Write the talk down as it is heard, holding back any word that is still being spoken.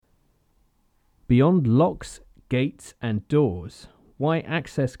Beyond locks, gates, and doors, why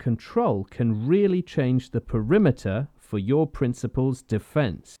access control can really change the perimeter for your principal's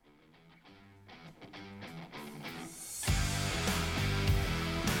defense.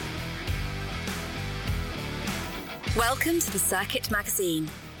 Welcome to the Circuit Magazine,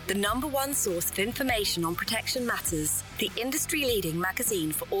 the #1 source of information on protection matters, the industry-leading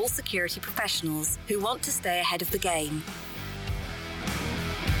magazine for all security professionals who want to stay ahead of the game.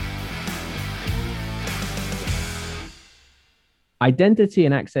 Identity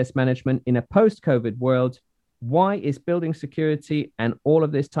and access management in a post-COVID world. Why is building security and all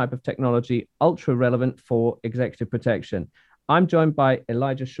of this type of technology ultra relevant for executive protection? I'm joined by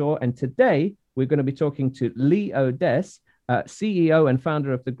Elijah Shaw, and today we're going to be talking to Lee Odess, CEO and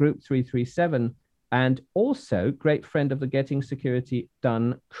founder of the Group 337, and also great friend of the Getting Security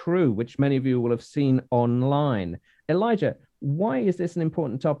Done crew, which many of you will have seen online. Elijah, why is this an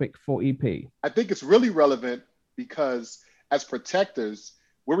important topic for EP? I think it's really relevant because as protectors,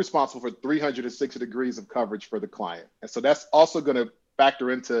 we're responsible for 360 degrees of coverage for the client. And so that's also going to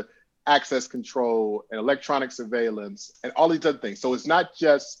factor into access control and electronic surveillance and all these other things. So it's not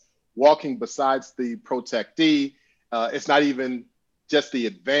just walking besides the protectee. It's not even just the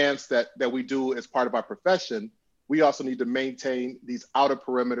advance that we do as part of our profession. We also need to maintain these outer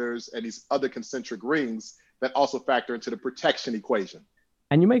perimeters and these other concentric rings that also factor into the protection equation.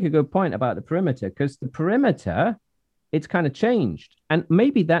 And you make a good point about the perimeter, because the perimeter, it's kind of changed. And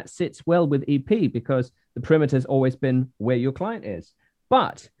maybe that sits well with EP because the perimeter has always been where your client is.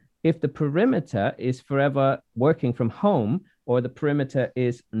 But if the perimeter is forever working from home, or the perimeter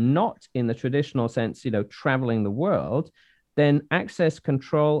is not in the traditional sense, traveling the world, then access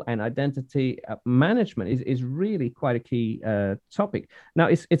control and identity management is really quite a key topic. Now,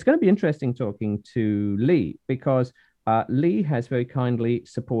 it's going to be interesting talking to Lee because Lee has very kindly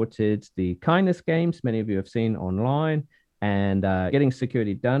supported the Kindness Games. Many of you have seen online, and Getting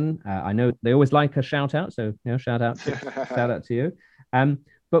Security Done. I know they always like a shout out, so shout out to you.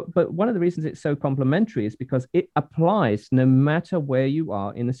 But one of the reasons it's so complementary is because it applies no matter where you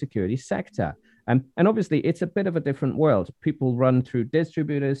are in the security sector. And obviously, it's a bit of a different world. People run through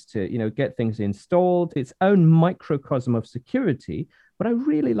distributors to get things installed. Its own microcosm of security. But I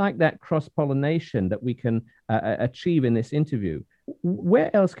really like that cross-pollination that we can achieve in this interview.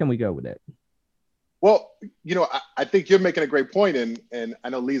 Where else can we go with it? Well, I think you're making a great point, and I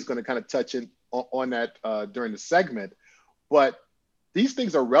know Lee's going to kind of touch on that during the segment. But these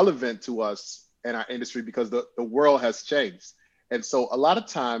things are relevant to us in our industry because the world has changed. And so a lot of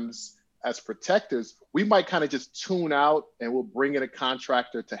times as protectors, we might kind of just tune out and we'll bring in a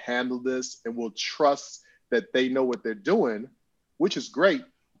contractor to handle this, and we'll trust that they know what they're doing, which is great.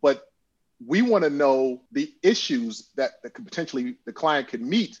 But we want to know the issues that could potentially the client could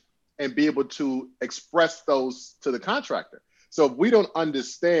meet and be able to express those to the contractor. So if we don't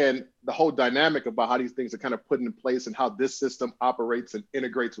understand the whole dynamic about how these things are kind of put in place and how this system operates and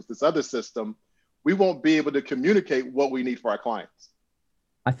integrates with this other system, we won't be able to communicate what we need for our clients.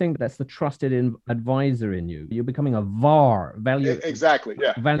 I think that's the trusted advisor in you. You're becoming a VAR, value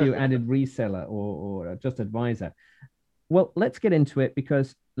added reseller or just advisor. Well, let's get into it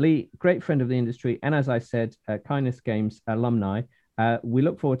because Lee, great friend of the industry, and as I said, Kindness Games alumni. We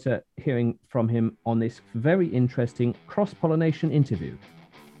look forward to hearing from him on this very interesting cross-pollination interview.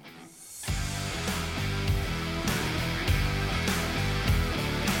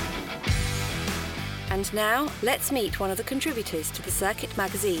 And now, let's meet one of the contributors to the Circuit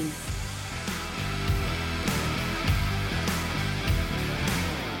Magazine.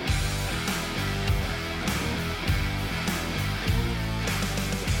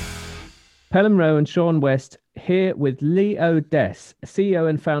 Pelham Rowe and Sean West here with Lee Odess, CEO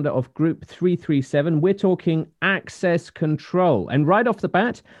and founder of Group 337. We're talking access control. And right off the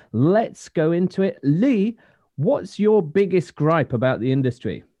bat, let's go into it. Lee, what's your biggest gripe about the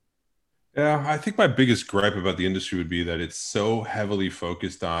industry? Yeah, I think my biggest gripe about the industry would be that it's so heavily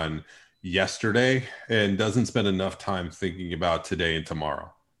focused on yesterday and doesn't spend enough time thinking about today and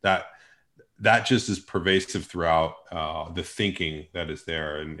tomorrow. That just is pervasive throughout the thinking that is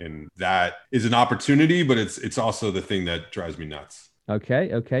there. And that is an opportunity, but it's also the thing that drives me nuts.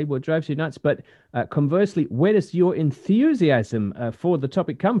 Okay. Well, it drives you nuts. But conversely, where does your enthusiasm for the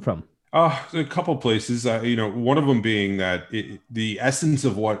topic come from? A couple places, one of them being that the essence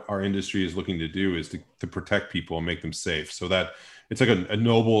of what our industry is looking to do is to protect people and make them safe. So that it's like a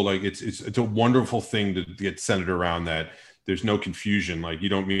noble, like it's a wonderful thing to get centered around that. There's no confusion. Like you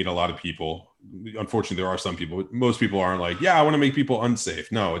don't meet a lot of people. Unfortunately, there are some people, but most people aren't like, yeah, I want to make people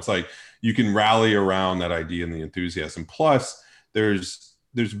unsafe. No, it's like you can rally around that idea and the enthusiasm. Plus, there's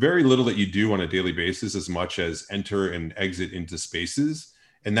there's very little that you do on a daily basis as much as enter and exit into spaces.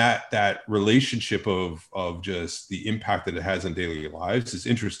 And that relationship of just the impact that it has on daily lives is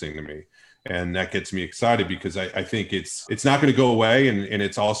interesting to me. And that gets me excited because I think it's not going to go away. And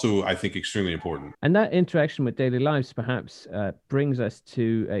it's also, I think, extremely important. And that interaction with daily lives perhaps brings us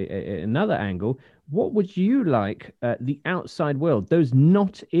to another angle. What would you like the outside world, those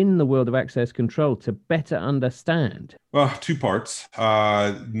not in the world of access control, to better understand? Well, two parts.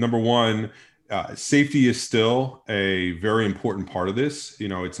 Number one, safety is still a very important part of this.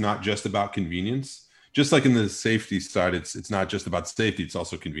 It's not just about convenience. Just like in the safety side, it's not just about safety, it's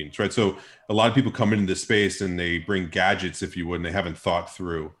also convenience, right? So a lot of people come into this space and they bring gadgets, if you would, and they haven't thought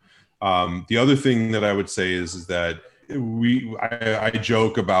through. The other thing that I would say is that I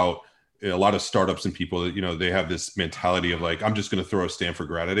joke about a lot of startups and people that, they have this mentality of like, I'm just going to throw a Stanford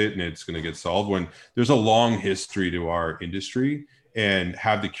grad at it and it's going to get solved, when there's a long history to our industry, and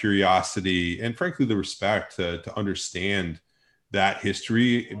have the curiosity and frankly the respect to understand that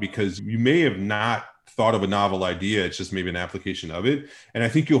history, because you may have not thought of a novel idea. It's just maybe an application of it. And I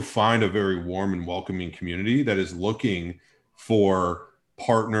think you'll find a very warm and welcoming community that is looking for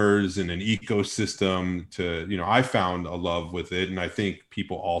partners and an ecosystem to, I found a love with it. And I think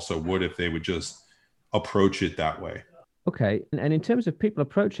people also would if they would just approach it that way. Okay. And in terms of people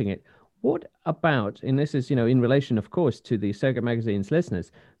approaching it, what about, and this is, in relation, of course, to the Surrogate Magazine's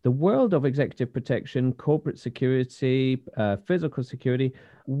listeners, the world of executive protection, corporate security, physical security,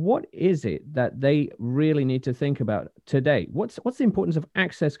 what is it that they really need to think about today? What's the importance of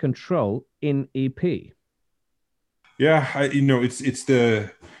access control in EP? Yeah, it's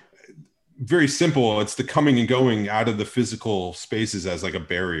the very simple. It's the coming and going out of the physical spaces as like a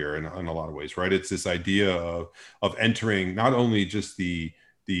barrier in a lot of ways, right? It's this idea of entering not only just the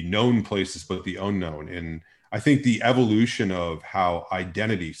known places, but the unknown. And I think the evolution of how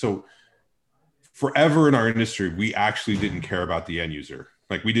identity, so forever in our industry, we actually didn't care about the end user.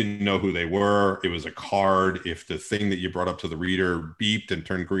 Like we didn't know who they were. It was a card. If the thing that you brought up to the reader beeped and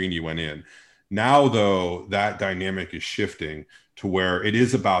turned green, you went in. Now, though, that dynamic is shifting to where it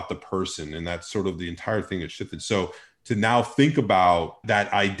is about the person, and that's sort of the entire thing has shifted. So to now think about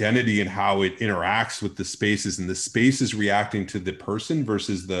that identity and how it interacts with the spaces, and the spaces reacting to the person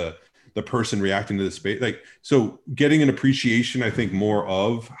versus the person reacting to the space. Like, so getting an appreciation, I think, more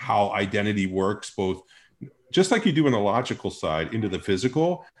of how identity works, both just like you do in the logical side into the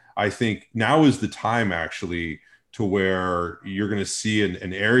physical. I think now is the time actually to where you're going to see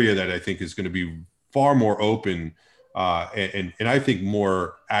an area that I think is going to be far more open and I think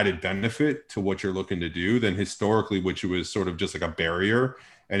more added benefit to what you're looking to do than historically, which was sort of just like a barrier.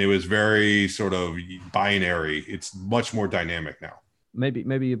 And it was very sort of binary. It's much more dynamic now.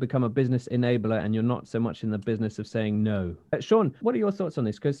 Maybe you become a business enabler and you're not so much in the business of saying no. Sean, what are your thoughts on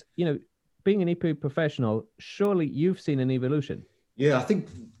this? Because, being an EP professional, surely you've seen an evolution. Yeah, I think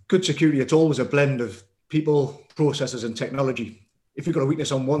good security, it's always a blend of people, processes, and technology. If you've got a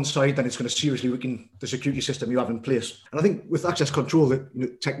weakness on one side, then it's going to seriously weaken the security system you have in place. And I think with access control,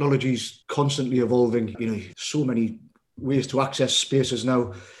 that technology is constantly evolving. So many ways to access spaces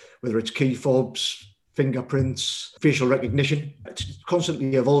now, whether it's key fobs, fingerprints, facial recognition. It's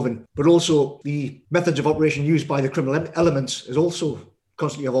constantly evolving. But also the methods of operation used by the criminal elements is also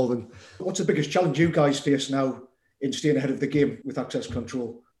constantly evolving. What's the biggest challenge you guys face now in staying ahead of the game with access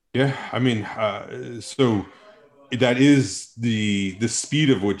control? Yeah, I mean, so that is the speed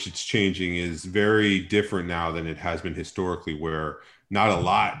of which it's changing is very different now than it has been historically, where not a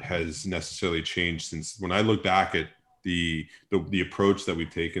lot has necessarily changed since when I look back at the approach that we've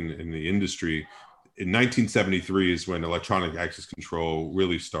taken in the industry. In 1973 is when electronic access control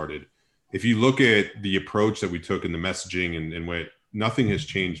really started. If you look at the approach that we took in the messaging and what, nothing has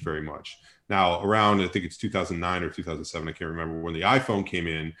changed very much. Now, around, I think it's 2009 or 2007, I can't remember, when the iPhone came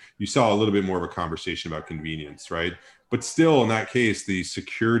in, you saw a little bit more of a conversation about convenience, right? But still, in that case, the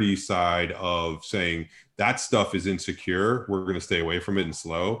security side of saying that stuff is insecure, we're going to stay away from it and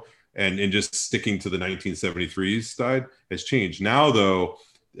slow, and just sticking to the 1973 side has changed. Now, though,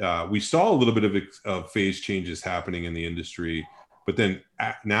 we saw a little bit of phase changes happening in the industry, but then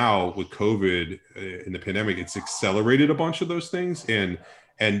now with COVID in the pandemic, it's accelerated a bunch of those things.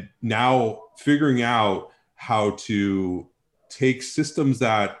 And now figuring out how to take systems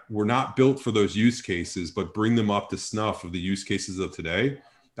that were not built for those use cases, but bring them up to snuff of the use cases of today,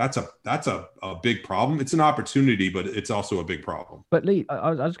 that's a big problem. It's an opportunity, but it's also a big problem. But Lee,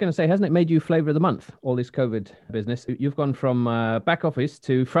 I was going to say, hasn't it made you flavor of the month, all this COVID business? You've gone from back office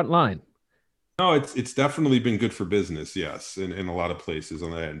to front line. No, it's definitely been good for business, yes, in a lot of places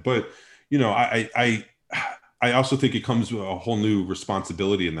on that end. But, I also think it comes with a whole new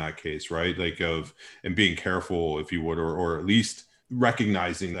responsibility in that case, right? Like and being careful, if you would, or at least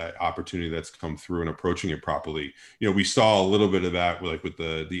recognizing that opportunity that's come through and approaching it properly. We saw a little bit of that with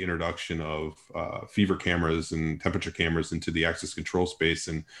the introduction of fever cameras and temperature cameras into the access control space.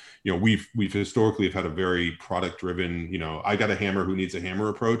 And we've historically have had a very product driven, I got a hammer who needs a hammer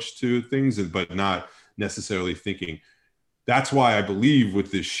approach to things, but not necessarily thinking. That's why I believe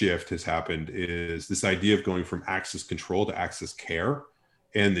what this shift has happened is this idea of going from access control to access care,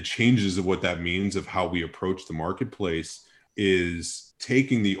 and the changes of what that means of how we approach the marketplace is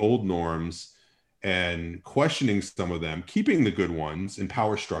taking the old norms and questioning some of them, keeping the good ones and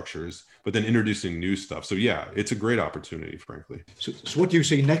power structures, but then introducing new stuff. So yeah, it's a great opportunity, frankly. So what do you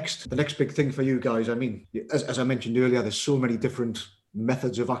see next? The next big thing for you guys? I mean, as I mentioned earlier, there's so many different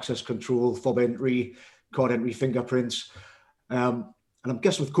methods of access control, fob entry, card entry, fingerprints. And I'm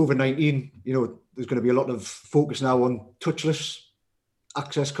guessing with COVID-19, there's going to be a lot of focus now on touchless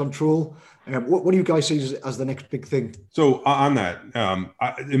access control. What do you guys see as the next big thing? So on that,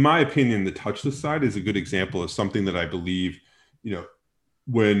 in my opinion, the touchless side is a good example of something that I believe,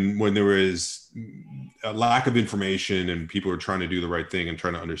 when there is a lack of information and people are trying to do the right thing and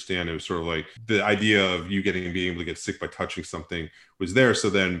trying to understand, it was sort of like the idea of you being able to get sick by touching something was there. So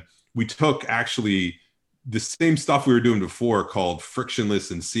then we took actually the same stuff we were doing before called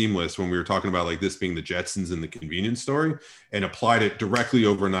frictionless and seamless when we were talking about like this being the Jetsons and the convenience story, and applied it directly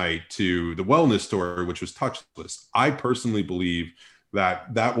overnight to the wellness story, which was touchless. I personally believe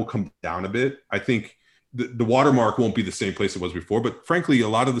that will come down a bit. I think the watermark won't be the same place it was before, but frankly, a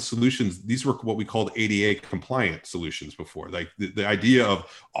lot of the solutions, these were what we called ADA compliant solutions before. Like the idea of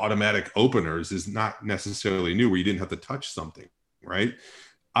automatic openers is not necessarily new, where you didn't have to touch something, right?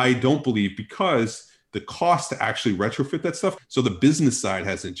 I don't believe, because the cost to actually retrofit that stuff. So the business side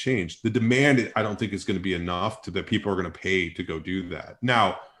hasn't changed. The demand, I don't think, is going to be enough that people are going to pay to go do that.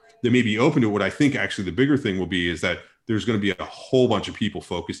 Now, they may be open to it. What I think actually the bigger thing will be is that there's going to be a whole bunch of people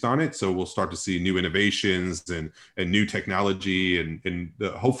focused on it. So we'll start to see new innovations and new technology and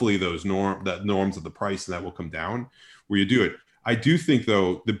hopefully those norms of the price, and that will come down where you do it. I do think,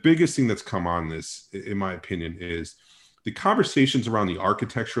 though, the biggest thing that's come on this, in my opinion, is the conversations around the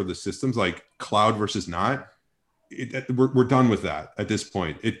architecture of the systems, like cloud versus not. We're done with that at this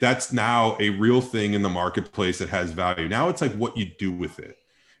point. That's now a real thing in the marketplace that has value. Now it's like what you do with it.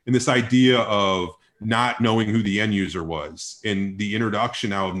 And this idea of not knowing who the end user was, and the introduction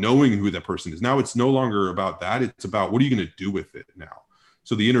now of knowing who that person is. Now it's no longer about that. It's about what are you going to do with it now?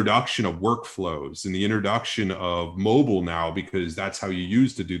 So the introduction of workflows and the introduction of mobile now, because that's how you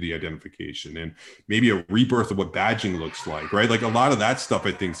use to do the identification, and maybe a rebirth of what badging looks like, right? Like a lot of that stuff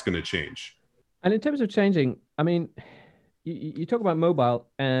I think is going to change. And in terms of changing, I mean, you talk about mobile,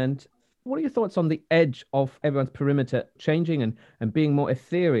 and what are your thoughts on the edge of everyone's perimeter changing and being more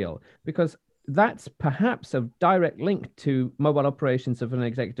ethereal? Because that's perhaps a direct link to mobile operations of an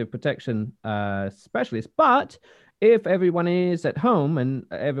executive protection specialist. But if everyone is at home and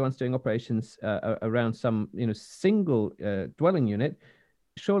everyone's doing operations around some single dwelling unit,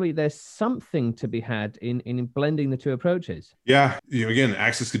 surely there's something to be had in blending the two approaches. Yeah. Again,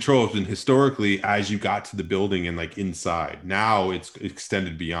 access control has been historically as you got to the building and like inside. Now it's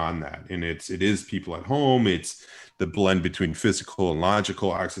extended beyond that. And it is people at home. It's the blend between physical and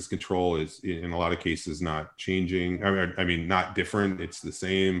logical. Access control is in a lot of cases not changing. I mean, not different. It's the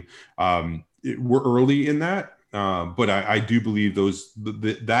same. We're early in that. But I do believe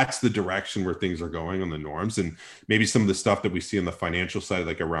that's the direction where things are going on the norms, and maybe some of the stuff that we see on the financial side,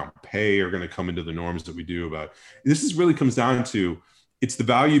 like around pay, are going to come into the norms that we do about. This really comes down to, it's the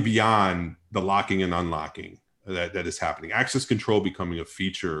value beyond the locking and unlocking that is happening. Access control becoming a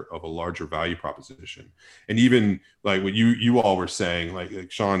feature of a larger value proposition, and even like what you all were saying, like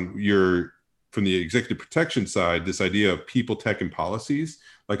Sean, you're from the executive protection side, this idea of people, tech, and policies.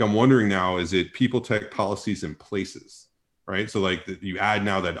 Like I'm wondering now, is it people, tech, policies, and places, right? So like you add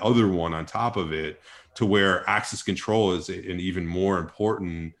now that other one on top of it, to where access control is an even more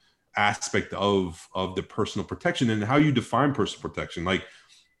important aspect of the personal protection and how you define personal protection. Like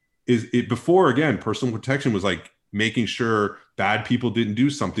is it before, again, personal protection was like making sure bad people didn't do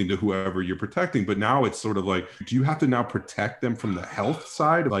something to whoever you're protecting. But now it's sort of like, do you have to now protect them from the health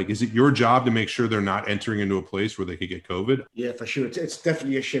side? Like, is it your job to make sure they're not entering into a place where they could get COVID? Yeah, for sure. It's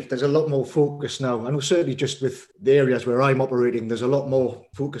definitely a shift. There's a lot more focus now. I know certainly just with the areas where I'm operating, there's a lot more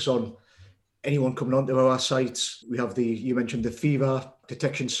focus on anyone coming onto our sites. We have you mentioned the fever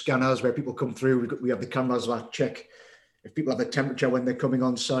detection scanners where people come through. We have the cameras that check if people have a temperature when they're coming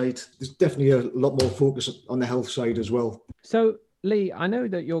on site. There's definitely a lot more focus on the health side as well. So Lee, I know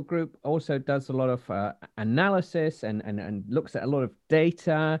that your group also does a lot of analysis and looks at a lot of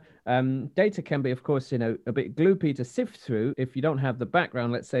data. Data can be, of course, a bit gloopy to sift through if you don't have the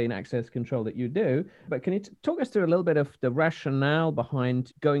background, let's say, in access control that you do. But can you talk us through a little bit of the rationale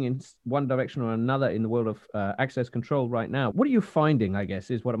behind going in one direction or another in the world of access control right now? What are you finding, I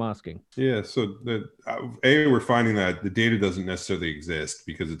guess, is what I'm asking. Yeah, so we're finding that the data doesn't necessarily exist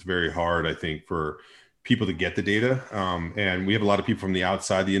because it's very hard, I think, for people to get the data. And we have a lot of people from the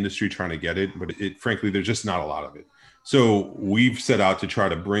outside the industry trying to get it, but frankly, there's just not a lot of it. So we've set out to try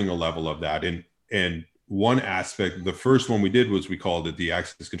to bring a level of that. And one aspect, the first one we did was we called it the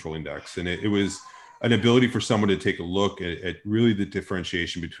Access Control Index. And it was an ability for someone to take a look at really the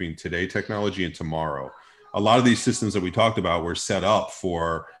differentiation between today technology and tomorrow. A lot of these systems that we talked about were set up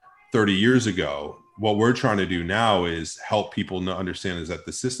for 30 years ago. What we're trying to do now is help people understand is that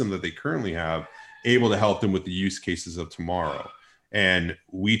the system that they currently have able to help them with the use cases of tomorrow. And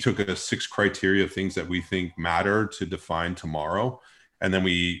we took a 6 criteria of things that we think matter to define tomorrow. And then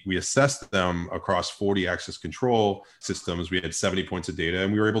we assessed them across 40 access control systems. We had 70 points of data,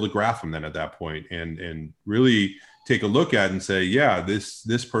 and we were able to graph them then at that point and really take a look at and say, yeah,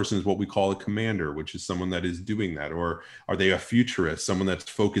 this person is what we call a commander, which is someone that is doing that. Or are they a futurist, someone that's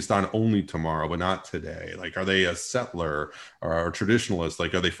focused on only tomorrow, but not today? Like, are they a settler or a traditionalist?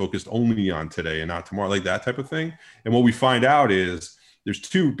 Like, are they focused only on today and not tomorrow? Like that type of thing. And what we find out is there's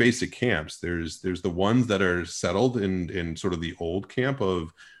 2 basic camps. There's the ones that are settled in sort of the old camp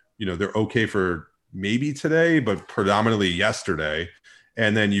of, they're okay for maybe today, but predominantly yesterday.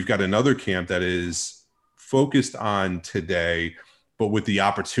 And then you've got another camp that is focused on today, but with the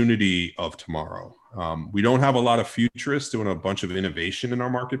opportunity of tomorrow. We don't have a lot of futurists doing a bunch of innovation in our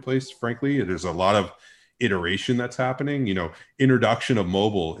marketplace, frankly. There's a lot of iteration that's happening. Introduction of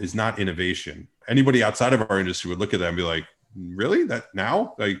mobile is not innovation. Anybody outside of our industry would look at that and be like, really? That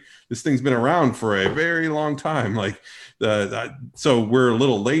now? Like, this thing's been around for a very long time. Like, so we're a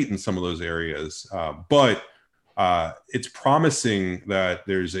little late in some of those areas, but it's promising that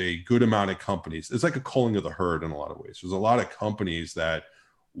there's a good amount of companies. It's like a culling of the herd in a lot of ways. There's a lot of companies that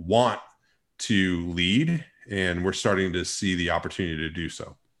want to lead, and we're starting to see the opportunity to do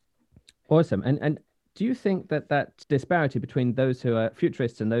so. Awesome. And do you think that disparity between those who are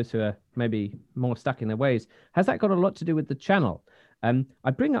futurists and those who are maybe more stuck in their ways, has that got a lot to do with the channel? I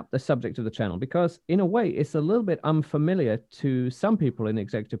bring up the subject of the channel because in a way it's a little bit unfamiliar to some people in the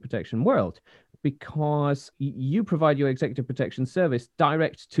executive protection world, because you provide your executive protection service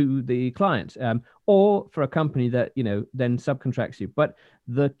direct to the client, or for a company that then subcontracts you. But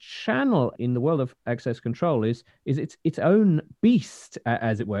the channel in the world of access control is its own beast,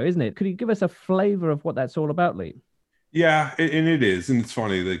 as it were, isn't it? Could you give us a flavor of what that's all about, Lee? Yeah, and it is, and it's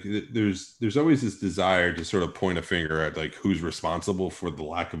funny. Like, there's always this desire to sort of point a finger at like who's responsible for the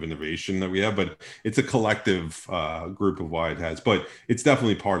lack of innovation that we have, but it's a collective group of why it has. But it's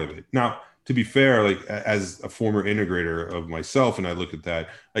definitely part of it. Now, to be fair, like as a former integrator of myself, and I look at that,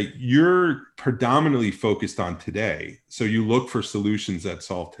 like you're predominantly focused on today. So you look for solutions that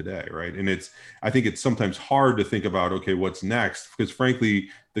solve today, right? And I think it's sometimes hard to think about, okay, what's next? Because frankly,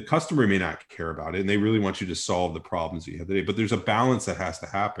 the customer may not care about it and they really want you to solve the problems you have today. But there's a balance that has to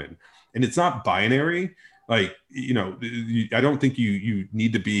happen. And it's not binary. Like, I don't think you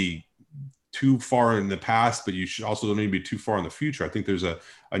need to be too far in the past, but you should also don't need to be too far in the future. I think there's a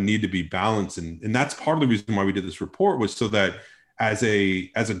need to be balanced. And that's part of the reason why we did this report, was so that as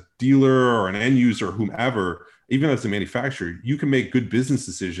a dealer or an end user or whomever, even as a manufacturer, you can make good business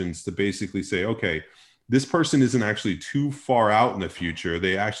decisions to basically say, okay, this person isn't actually too far out in the future.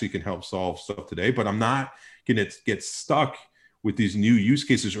 They actually can help solve stuff today, but I'm not going to get stuck with these new use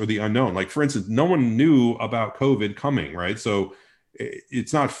cases or the unknown. Like, for instance, no one knew about COVID coming, right? So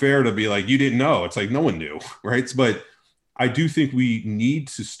it's not fair to be like, you didn't know. It's like, no one knew, right? But I do think we need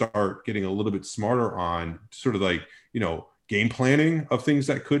to start getting a little bit smarter on sort of like, game planning of things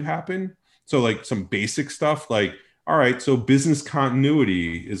that could happen. So like some basic stuff like, all right, so business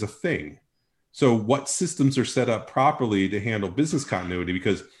continuity is a thing. So what systems are set up properly to handle business continuity?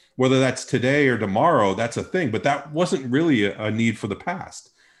 Because whether that's today or tomorrow, that's a thing, but that wasn't really a need for the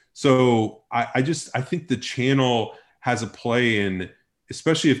past. So I think the channel has a play in,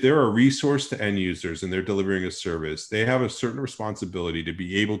 especially if they're a resource to end users and they're delivering a service, they have a certain responsibility to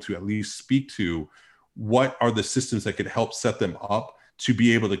be able to at least speak to what are the systems that could help set them up to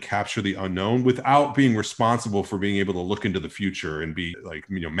be able to capture the unknown without being responsible for being able to look into the future and be like,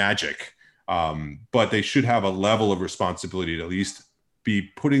 magic. But they should have a level of responsibility to at least be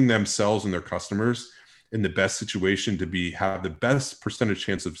putting themselves and their customers in the best situation to have the best percentage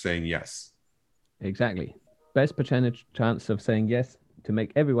chance of saying yes. Exactly. best percentage chance of saying yes to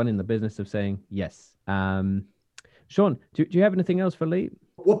make everyone in the business of saying yes. Sean, do you have anything else for Lee?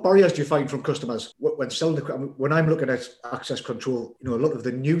 What barriers do you find from customers when selling when I'm looking at access control? A lot of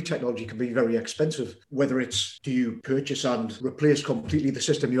the new technology can be very expensive. Whether it's, do you purchase and replace completely the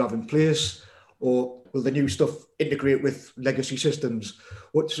system you have in place, or will the new stuff integrate with legacy systems?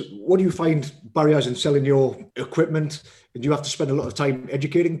 What do you find barriers in selling your equipment? And do you have to spend a lot of time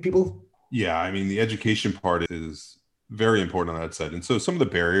educating people? Yeah, I mean, the education part is very important on that side. And so some of the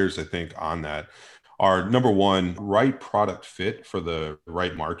barriers, I think, on that are, number one, right product fit for the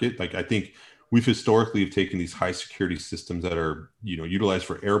right market. Like, I think we've historically have taken these high security systems that are, utilized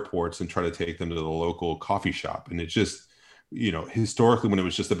for airports and try to take them to the local coffee shop. And it's just, historically, when it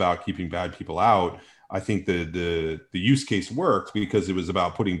was just about keeping bad people out, I think the use case worked because it was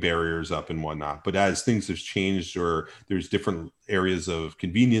about putting barriers up and whatnot. But as things have changed, or there's different areas of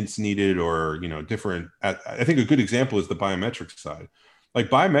convenience needed, or different. I think a good example is the biometrics side. Like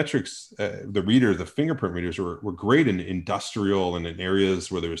biometrics, the fingerprint readers were great in industrial and in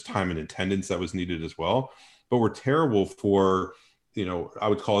areas where there was time and attendance that was needed as well, but were terrible for, I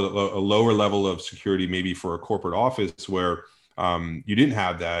would call it a lower level of security, maybe for a corporate office where you didn't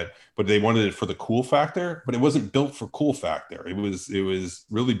have that, but they wanted it for the cool factor, but it wasn't built for cool factor. It was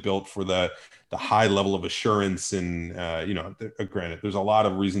really built for the high level of assurance. And, granted, there's a lot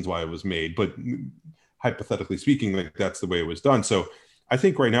of reasons why it was made, but hypothetically speaking, like that's the way it was done. So I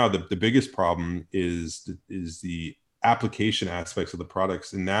think right now the biggest problem is the application aspects of the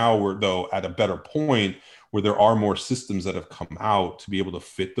products. And now we're, though, at a better point where there are more systems that have come out to be able to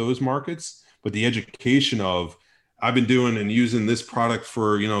fit those markets. But the education of, I've been doing and using this product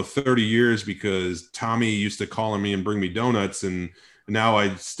for 30 years because Tommy used to call on me and bring me donuts, and now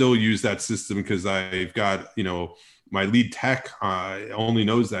I still use that system because I've got my lead tech only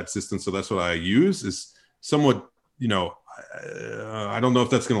knows that system, so that's what I use, is somewhat I don't know if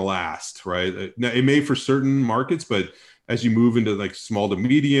that's going to last, right? Now, it may for certain markets, but as you move into like small to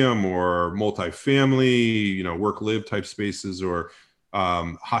medium or multifamily, work live type spaces, or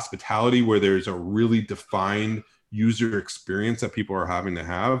hospitality, where there's a really defined user experience that people are having to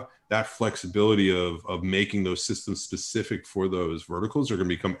have, that flexibility of making those systems specific for those verticals are going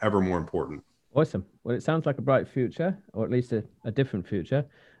to become ever more important. Awesome. Well, it sounds like a bright future, or at least a different future.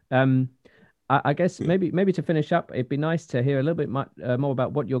 I guess maybe to finish up, it'd be nice to hear a little bit more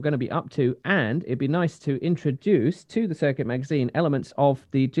about what you're going to be up to, and it'd be nice to introduce to the Circuit Magazine elements of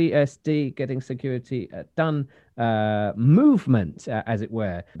the GSD, Getting Security Done movement, as it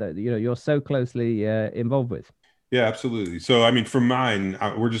were, that you're so closely involved with. Yeah, absolutely. So, I mean, for mine,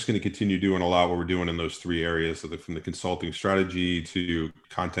 we're just going to continue doing a lot what we're doing in those three areas. So from the consulting strategy to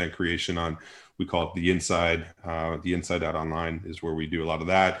content creation on, we call it the inside out online is where we do a lot of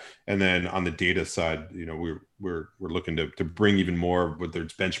that. And then on the data side, we're looking to bring even more, whether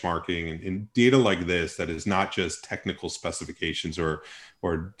it's benchmarking and data like this, that is not just technical specifications or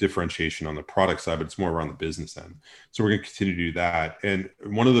differentiation on the product side, but it's more around the business end. So we're going to continue to do that. And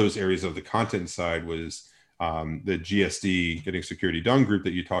one of those areas of the content side was the GSD, Getting Security Done group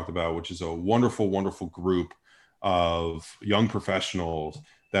that you talked about, which is a wonderful, wonderful group of young professionals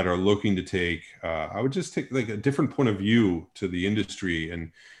that are looking to take, I would just take like a different point of view to the industry.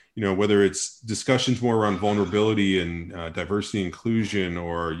 And, whether it's discussions more around vulnerability and diversity, inclusion,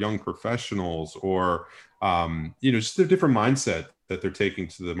 or young professionals, or, just a different mindset that they're taking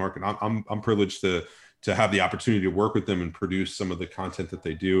to the market. I'm privileged to have the opportunity to work with them and produce some of the content that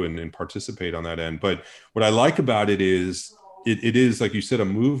they do and participate on that end. But what I like about it is it is, like you said, a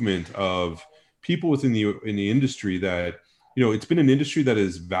movement of people within the industry that, it's been an industry that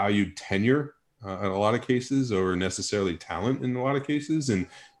has valued tenure in a lot of cases, or necessarily talent in a lot of cases. And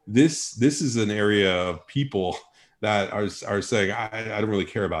this is an area of people that are saying, I don't really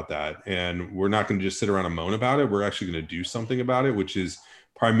care about that. And we're not going to just sit around and moan about it. We're actually going to do something about it, which is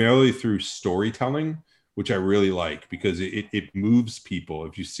primarily through storytelling, which I really like, because it moves people.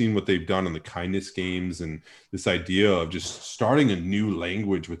 If you've seen what they've done in the kindness games, and this idea of just starting a new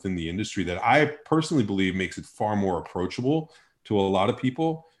language within the industry that I personally believe makes it far more approachable to a lot of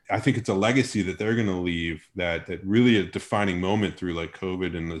people. I think it's a legacy that they're going to leave, that really a defining moment through like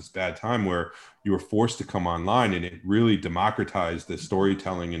COVID and this bad time where you were forced to come online, and it really democratized the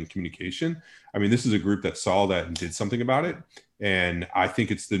storytelling and communication. I mean, this is a group that saw that and did something about it. And I think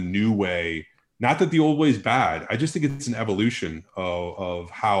it's the new way. Not that the old way is bad. I just think it's an evolution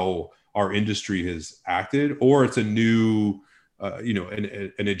of how our industry has acted, or it's a new,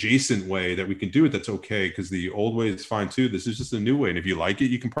 an adjacent way that we can do it. That's okay, because the old way is fine too. This is just a new way. And if you like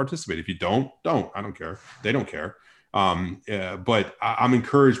it, you can participate. If you don't, I don't care. They don't care. But I'm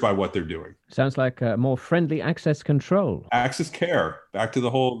encouraged by what they're doing. Sounds like more friendly access control. Access care, back to the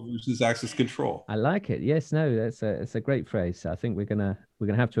whole versus access control. I like it. Yes, no, it's a great phrase. I think we're gonna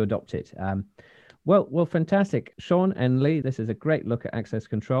have to adopt it. Well, fantastic, Sean and Lee. This is a great look at access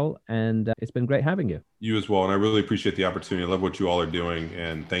control, and it's been great having you. You as well, and I really appreciate the opportunity. I love what you all are doing,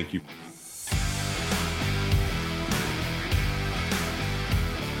 and thank you.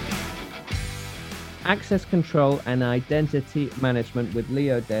 Access control and identity management with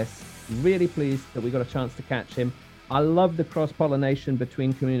Lee Odess. Really pleased that we got a chance to catch him. I love the cross-pollination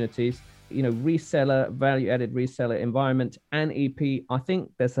between communities, reseller, value-added reseller environment and EP. I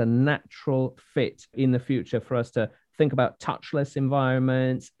think there's a natural fit in the future for us to think about touchless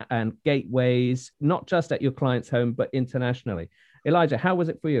environments and gateways, not just at your client's home, but internationally. Elijah, how was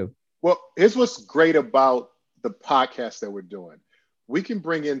it for you? Well, here's what's great about the podcast that we're doing. We can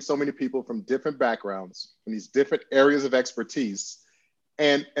bring in so many people from different backgrounds, from these different areas of expertise,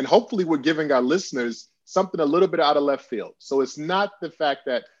 and hopefully we're giving our listeners something a little bit out of left field. So it's not the fact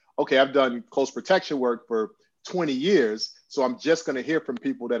that, okay, I've done close protection work for 20 years, so I'm just going to hear from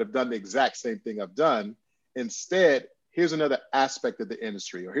people that have done the exact same thing I've done. Instead, here's another aspect of the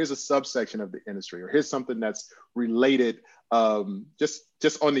industry, or here's a subsection of the industry, or here's something that's related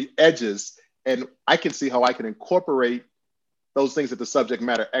just on the edges, and I can see how I can incorporate those things that the subject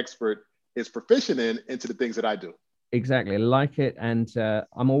matter expert is proficient in into the things that I do. Exactly. I like it. And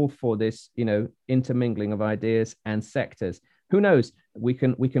I'm all for this, intermingling of ideas and sectors. Who knows? We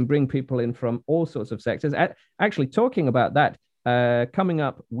can bring people in from all sorts of sectors. Actually, talking about that, coming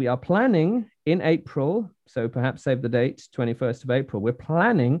up, we are planning in April. So perhaps save the date, 21st of April. We're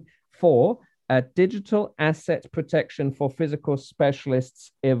planning for a digital asset protection for physical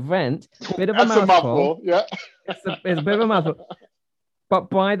specialists event. Bit of a mouthful. Yeah. It's a bit of a mouthful. But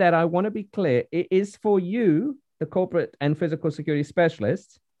by that, I want to be clear. It is for you, the corporate and physical security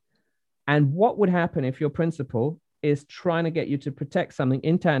specialists. And what would happen if your principal is trying to get you to protect something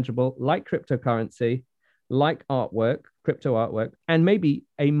intangible like cryptocurrency, like artwork, crypto artwork, and maybe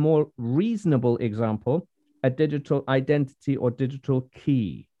a more reasonable example, a digital identity or digital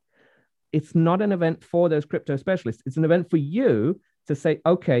key. It's not an event for those crypto specialists. It's an event for you to say,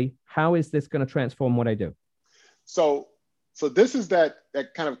 okay, how is this going to transform what I do? So this is that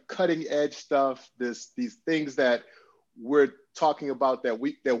kind of cutting edge stuff, these things that we're talking about that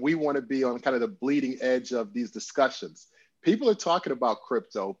we want to be on kind of the bleeding edge of these discussions. People are talking about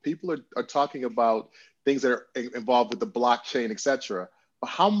crypto. People are talking about things that are involved with the blockchain, et cetera. But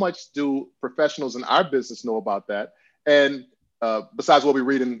how much do professionals in our business know about that? And besides what we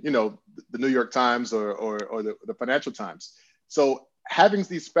read in, the New York Times or the Financial Times. So having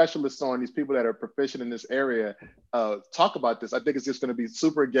these specialists on, these people that are proficient in this area, talk about this, I think it's just going to be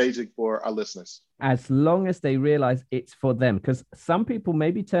super engaging for our listeners. As long as they realize it's for them, because some people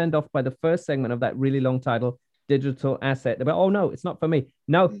may be turned off by the first segment of that really long title, digital asset. They're like, oh no, it's not for me.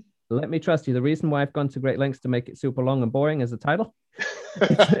 No, let me trust you. The reason why I've gone to great lengths to make it super long and boring as a title,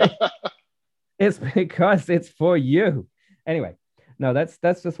 it's because it's for you. Anyway, no, that's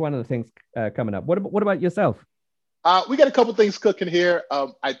just one of the things coming up. What about yourself? We got a couple things cooking here.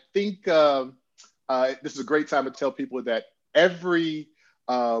 I think this is a great time to tell people that every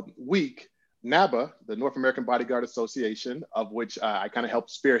week, NABA, the North American Bodyguard Association, of which I kind of help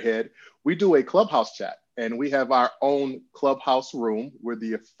spearhead, we do a clubhouse chat. And we have our own clubhouse room. We're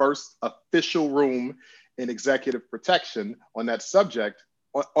the first official room in executive protection on that subject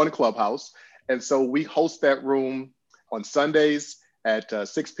on Clubhouse. And so we host that room on Sundays at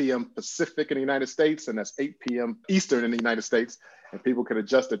 6 p.m. Pacific in the United States, and that's 8 p.m. Eastern in the United States, and people can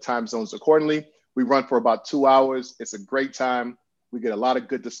adjust their time zones accordingly. We run for about 2 hours. It's a great time. We get a lot of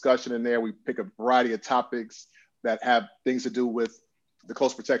good discussion in there. We pick a variety of topics that have things to do with the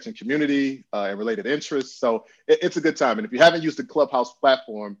close protection community and related interests. So it's a good time. And if you haven't used the Clubhouse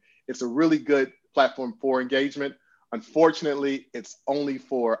platform, it's a really good platform for engagement. Unfortunately, it's only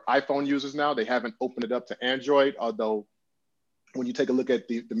for iPhone users now. They haven't opened it up to Android, although when you take a look at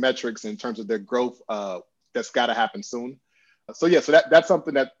the metrics in terms of their growth, that's got to happen soon. So that's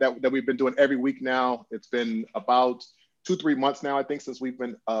something that we've been doing every week now. It's been about 2-3 months now, I think, since we've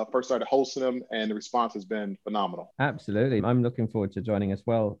been first started hosting them, and the response has been phenomenal. Absolutely. I'm looking forward to joining as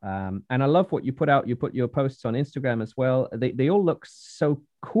well. And I love what you put out. You put your posts on Instagram as well. They all look so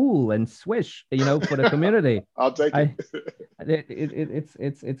cool and swish, for the community. I'll take it.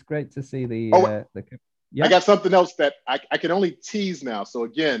 It's great to see the I got something else that I can only tease now. So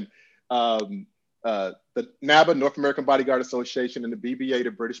again, the NABA, North American Bodyguard Association, and the BBA,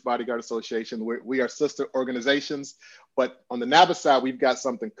 the British Bodyguard Association, we are sister organizations. But on the NABA side, we've got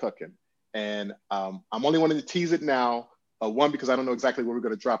something cooking. And I'm only wanting to tease it now. One, because I don't know exactly where we're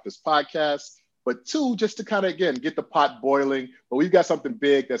going to drop this podcast. But two, just to kind of, again, get the pot boiling. But we've got something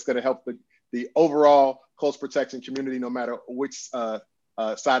big that's going to help the overall coast protection community, no matter which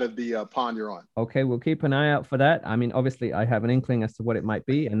side of the pond you're on. Okay, we'll keep an eye out for that. I mean, obviously, I have an inkling as to what it might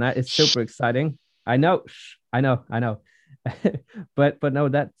be, and that is super exciting. I know. but no,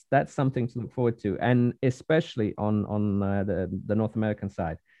 that's something to look forward to, and especially on the North American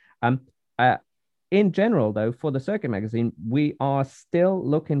side. In general, though, for the Circuit magazine, we are still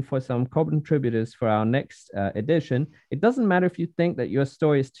looking for some contributors for our next edition. It doesn't matter if you think that your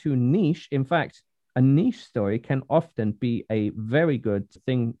story is too niche. In fact, a niche story can often be a very good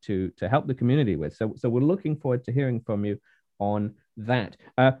thing to help the community with. So we're looking forward to hearing from you on that.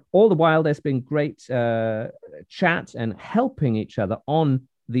 All the while, there's been great chat and helping each other on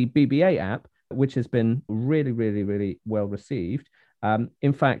the BBA app, which has been really, really, really well received.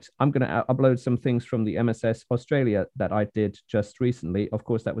 In fact, I'm going to upload some things from the MSS Australia that I did just recently. Of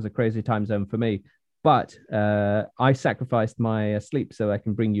course, that was a crazy time zone for me, but I sacrificed my sleep so I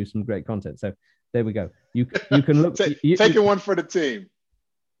can bring you some great content. So there we go. You can look. Taking one for the team.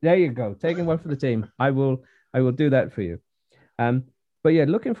 There you go. Taking one for the team. I will do that for you. But yeah,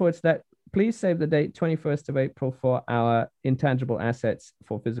 looking forward to that. Please save the date, 21st of April, for our intangible assets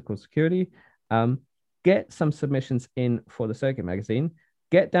for physical security. Get some submissions in for the Circuit magazine.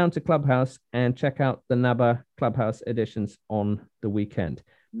 Get down to Clubhouse and check out the NABA Clubhouse editions on the weekend.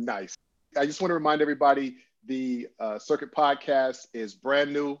 Nice. I just want to remind everybody, the Circuit podcast is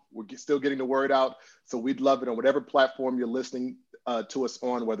brand new. We're still getting the word out. So we'd love it on whatever platform you're listening to us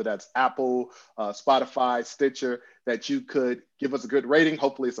on, whether that's Apple, Spotify, Stitcher, that you could give us a good rating.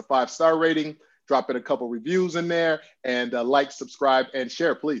 Hopefully it's a 5-star rating. Drop in a couple reviews in there, and like, subscribe, and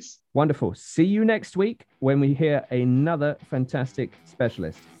share, please. Wonderful. See you next week when we hear another fantastic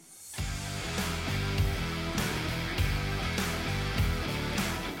specialist.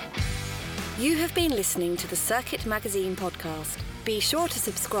 You have been listening to the Circuit Magazine podcast. Be sure to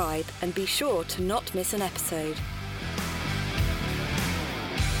subscribe and be sure to not miss an episode.